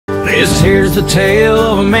This here's the tale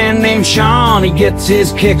of a man named Sean. He gets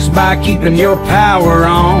his kicks by keeping your power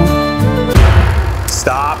on.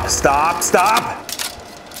 Stop, stop, stop!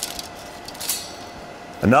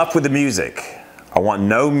 Enough with the music. I want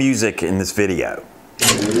no music in this video.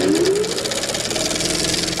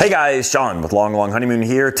 Hey guys, Sean with Long Honeymoon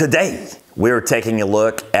here. Today, we're taking a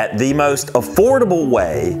look at the most affordable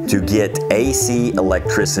way to get AC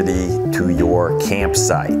electricity to your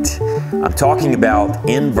campsite. I'm talking about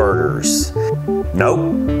inverters.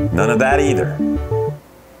 Nope, none of that either.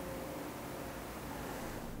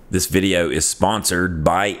 This video is sponsored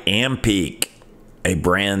by Ampeak, a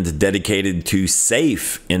brand dedicated to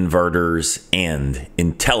safe inverters and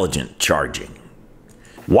intelligent charging.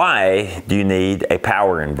 Why do you need a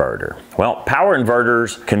power inverter? Well, power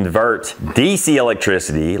inverters convert DC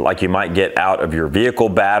electricity, like you might get out of your vehicle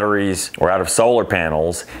batteries or out of solar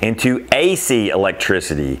panels, into AC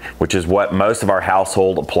electricity, which is what most of our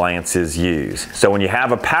household appliances use. So when you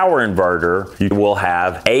have a power inverter, you will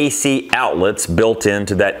have AC outlets built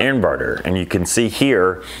into that inverter. And you can see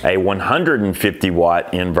here a 150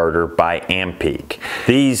 watt inverter by Ampeak.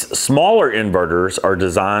 These smaller inverters are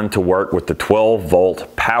designed to work with the 12 volt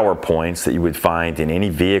power points that you would find in any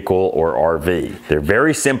vehicle or RV. They're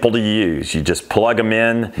very simple to use. You just plug them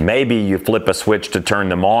in, maybe you flip a switch to turn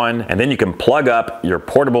them on, and then you can plug up your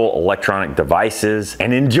portable electronic devices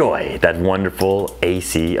and enjoy that wonderful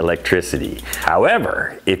AC electricity.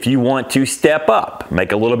 However, if you want to step up,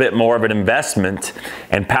 make a little bit more of an investment,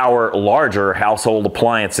 and power larger household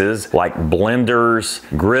appliances like blenders,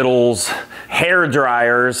 griddles, hair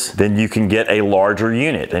dryers, then you can get a larger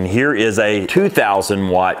unit. And here is a 2,000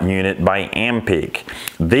 watt unit by Ampeak.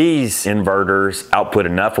 These inverters output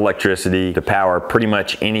enough electricity to power pretty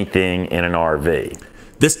much anything in an RV.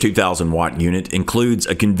 This 2,000 watt unit includes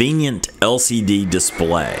a convenient LCD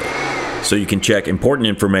display, so you can check important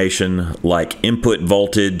information like input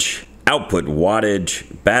voltage, output wattage,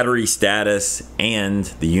 battery status, and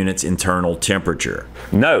the unit's internal temperature.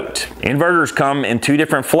 Note, inverters come in two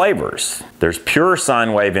different flavors. There's pure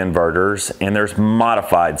sine wave inverters and there's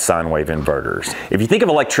modified sine wave inverters. If you think of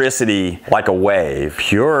electricity like a wave,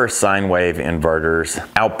 pure sine wave inverters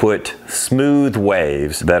output smooth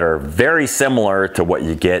waves that are very similar to what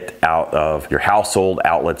you get out of your household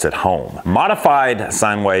outlets at home. Modified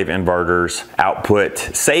sine wave inverters output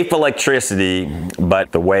safe electricity,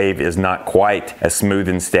 but the wave is not quite as smooth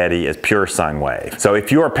and steady as pure sine wave. So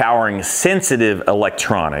if you are powering sensitive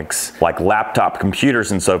electronics like laptop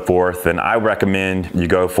computers and so forth, then I recommend you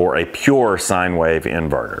go for a pure sine wave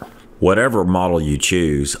inverter. Whatever model you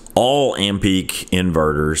choose, all Ampeak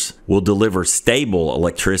inverters will deliver stable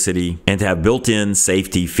electricity and have built-in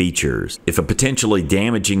safety features. If a potentially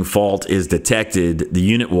damaging fault is detected, the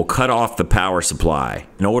unit will cut off the power supply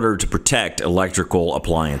in order to protect electrical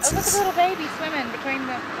appliances. Oh, look, a little baby swimming between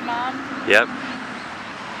the mom. Yep.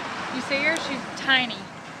 You see her? She's tiny.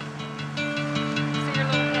 See her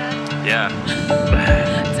little head? Yeah.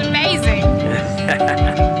 It's amazing. Look at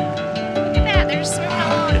that. They're just swimming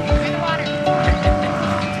along through the water.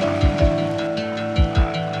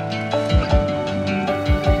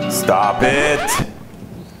 Stop it.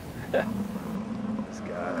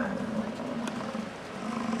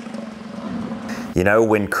 You know,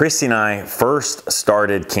 when Chrissy and I first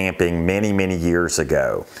started camping many years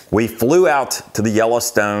ago, we flew out to the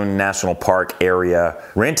Yellowstone National Park area,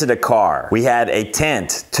 rented a car. We had a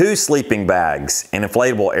tent, 2 sleeping bags, an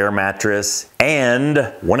inflatable air mattress,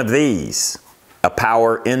 and one of these, a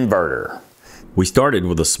power inverter. We started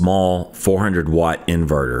with a small 400 watt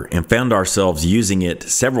inverter and found ourselves using it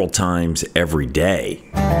several times every day.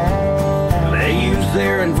 They use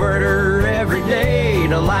their inverter every day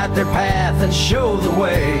to light their path and show the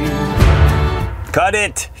way. Cut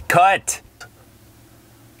it! Cut!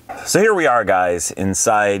 So here we are, guys,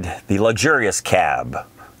 inside the luxurious cab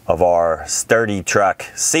of our sturdy truck,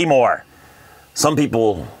 Seymour. Some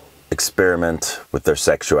people experiment with their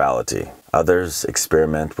sexuality. Others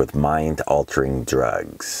experiment with mind-altering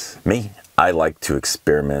drugs. Me, I like to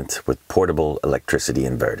experiment with portable electricity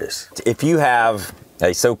inverters. If you have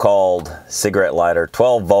a so-called cigarette lighter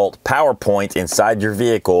 12 volt power point inside your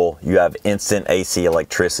vehicle, you have instant AC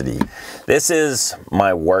electricity. This is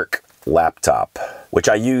my work laptop, which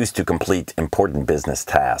I use to complete important business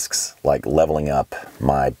tasks like leveling up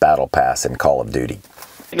my battle pass in Call of Duty.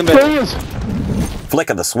 Flick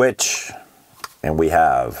of the switch and we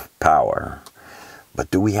have power. But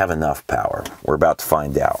do we have enough power? We're about to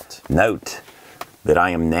find out. Note that I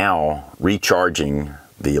am now recharging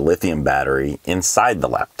the lithium battery inside the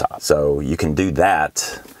laptop. So you can do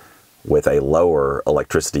that with a lower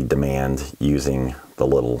electricity demand using the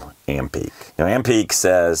little Ampeak. Now, Ampeak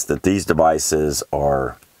says that these devices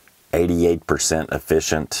are 88%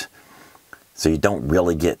 efficient, so you don't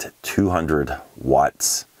really get 200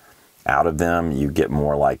 watts out of them. You get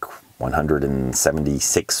more like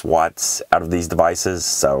 176 watts out of these devices,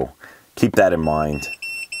 so keep that in mind.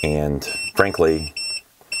 And frankly,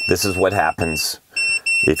 this is what happens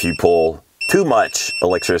if you pull too much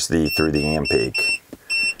electricity through the Ampeak.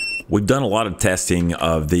 We've done a lot of testing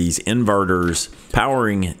of these inverters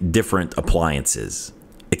powering different appliances.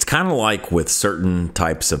 It's kind of like with certain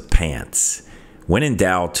types of pants. When in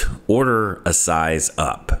doubt, order a size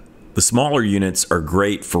up. The smaller units are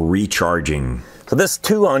great for recharging. So this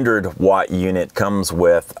 200 watt unit comes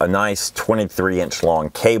with a nice 23-inch long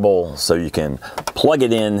cable, so you can plug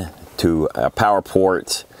it in to a power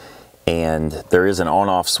port, and there is an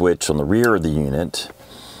on-off switch on the rear of the unit,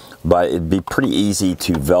 but it'd be pretty easy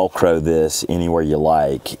to Velcro this anywhere you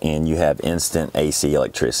like, and you have instant AC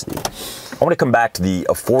electricity. I want to come back to the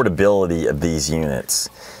affordability of these units.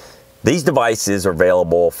 These devices are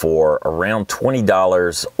available for around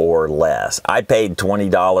 $20 or less. I paid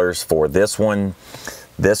 $20 for this one.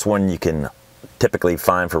 This one you can typically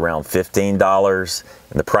find for around $15,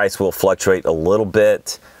 and the price will fluctuate a little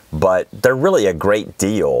bit, but they're really a great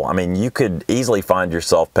deal. I mean, you could easily find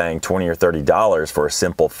yourself paying $20 or $30 for a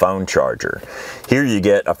simple phone charger. Here you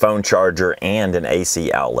get a phone charger and an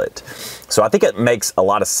AC outlet. So I think it makes a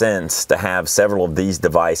lot of sense to have several of these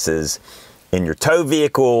devices in your tow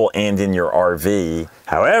vehicle and in your RV.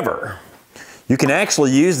 However, you can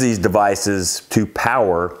actually use these devices to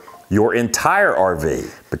power your entire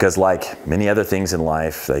RV, because like many other things in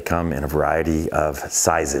life, they come in a variety of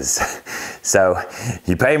sizes. So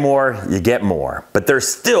you pay more, you get more, but they're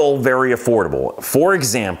still very affordable. For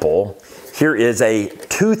example, here is a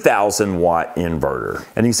 2,000 watt inverter.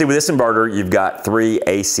 And you can see with this inverter, you've got 3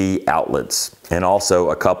 AC outlets and also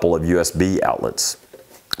a couple of USB outlets.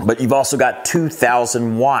 But you've also got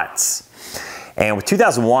 2,000 watts. And with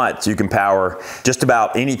 2,000 watts, you can power just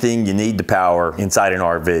about anything you need to power inside an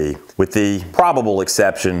RV, with the probable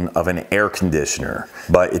exception of an air conditioner.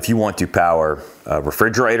 But if you want to power a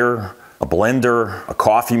refrigerator, a blender, a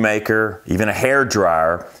coffee maker, even a hair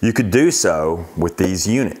dryer, you could do so with these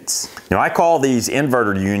units. Now, I call these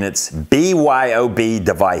inverter units BYOB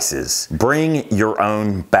devices. Bring your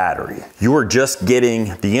own battery. You are just getting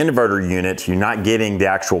the inverter unit, you're not getting the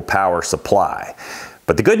actual power supply.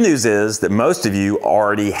 But the good news is that most of you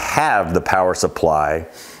already have the power supply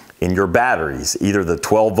in your batteries, either the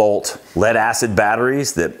 12-volt lead acid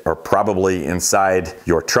batteries that are probably inside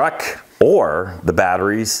your truck, or the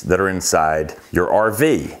batteries that are inside your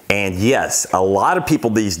RV. And yes, a lot of people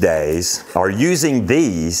these days are using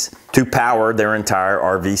these to power their entire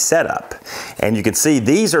RV setup. And you can see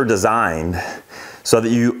these are designed so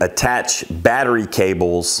that you attach battery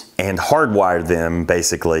cables and hardwire them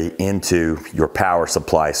basically into your power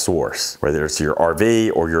supply source, whether it's your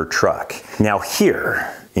RV or your truck. Now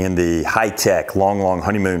here, in the high-tech Long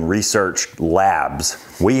Honeymoon Research Labs,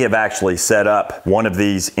 we have actually set up one of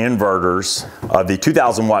these inverters of the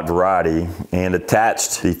 2,000 watt variety and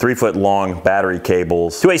attached the 3-foot-long battery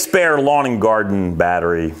cables to a spare lawn and garden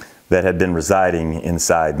battery that had been residing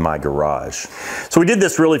inside my garage. So we did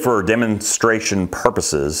this really for demonstration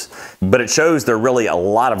purposes, but it shows there are really a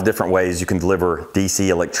lot of different ways you can deliver DC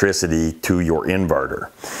electricity to your inverter.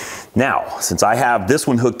 Now, since I have this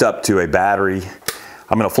one hooked up to a battery,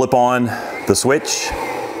 I'm gonna flip on the switch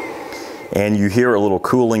and you hear a little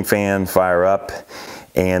cooling fan fire up,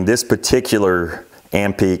 and this particular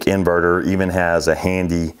Ampeak inverter even has a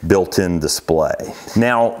handy built-in display.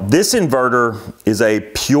 Now, this inverter is a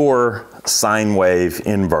pure sine wave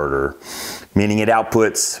inverter, meaning it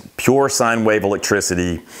outputs pure sine wave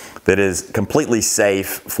electricity that is completely safe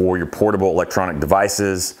for your portable electronic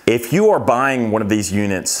devices. If you are buying one of these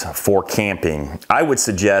units for camping, I would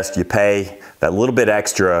suggest you pay that little bit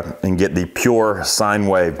extra and get the pure sine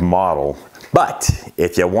wave model. But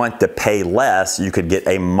if you want to pay less, you could get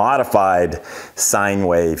a modified sine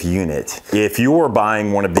wave unit. If you're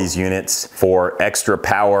buying one of these units for extra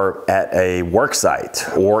power at a work site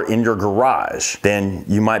or in your garage, then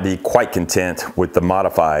you might be quite content with the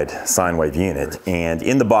modified sine wave unit. And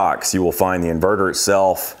in the box, you will find the inverter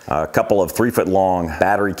itself, a couple of 3-foot-long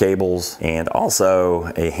battery cables, and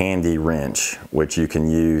also a handy wrench, which you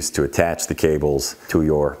can use to attach the cables to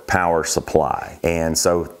your power supply. And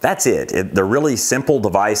so that's it. They're really simple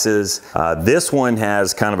devices. This one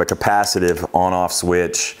has kind of a capacitive on-off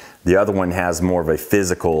switch. The other one has more of a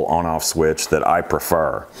physical on-off switch that I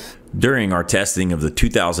prefer. During our testing of the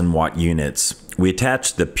 2000 watt units, we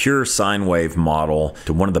attached the pure sine wave model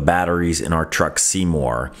to one of the batteries in our truck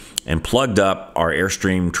Seymour and plugged up our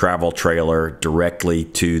Airstream travel trailer directly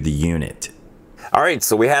to the unit. All right,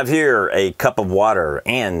 so we have here a cup of water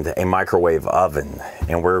and a microwave oven,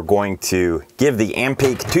 and we're going to give the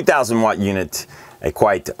Ampeak 2000 watt unit a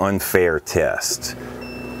quite unfair test.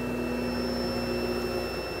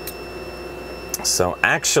 So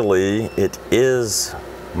actually it is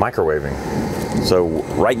microwaving. So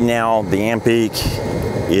right now the Ampeak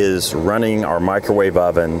is running our microwave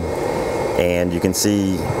oven, and you can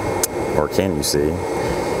see, or can you see,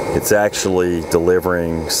 it's actually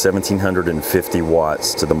delivering 1750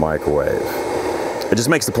 watts to the microwave. It just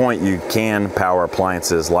makes the point you can power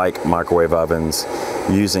appliances like microwave ovens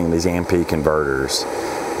using these Ampeak inverters.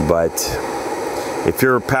 But if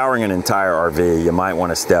you're powering an entire RV, you might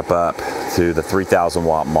want to step up to the 3000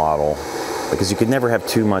 watt model, because you could never have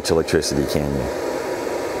too much electricity, can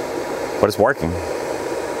you? But it's working.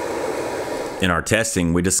 In our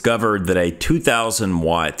testing, we discovered that a 2000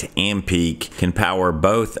 watt Ampeak can power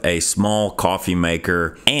both a small coffee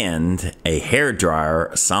maker and a hair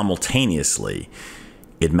dryer simultaneously.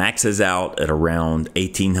 It maxes out at around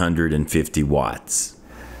 1850 watts.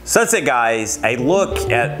 So that's it, guys. A look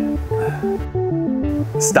at...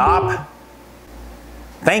 Stop.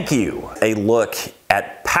 Thank you. A look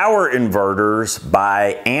at power inverters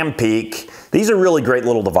by Ampeak. These are really great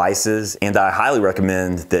little devices, and I highly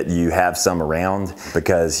recommend that you have some around,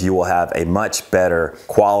 because you will have a much better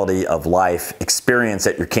quality of life experience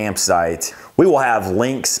at your campsite. We will have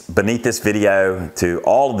links beneath this video to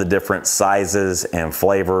all of the different sizes and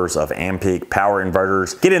flavors of Ampeak power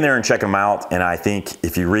inverters. Get in there and check them out, and I think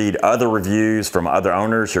if you read other reviews from other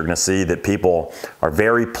owners, you're going to see that people are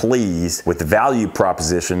very pleased with the value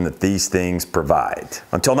proposition that these things provide.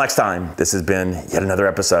 Until next time, this has been yet another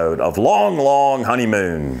episode of Long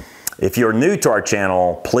Honeymoon. If you're new to our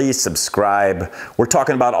channel, please subscribe. We're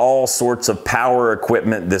talking about all sorts of power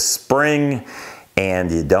equipment this spring, and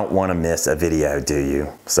you don't want to miss a video, do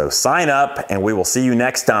you? So sign up, and we will see you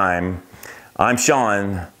next time. I'm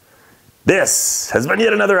Sean. This has been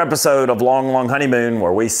yet another episode of Long Honeymoon,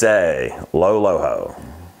 where we say lo-lo-ho.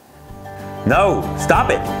 No, stop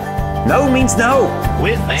it. No means no.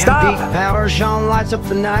 With Ampeak power, Sean lights up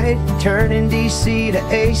the night, turning DC to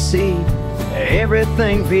AC.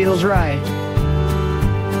 Everything feels right.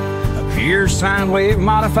 A pure sine wave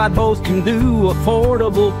modified, both can do.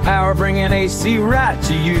 Affordable power, bringing AC right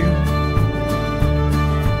to you.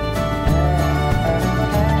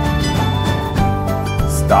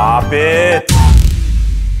 Stop it.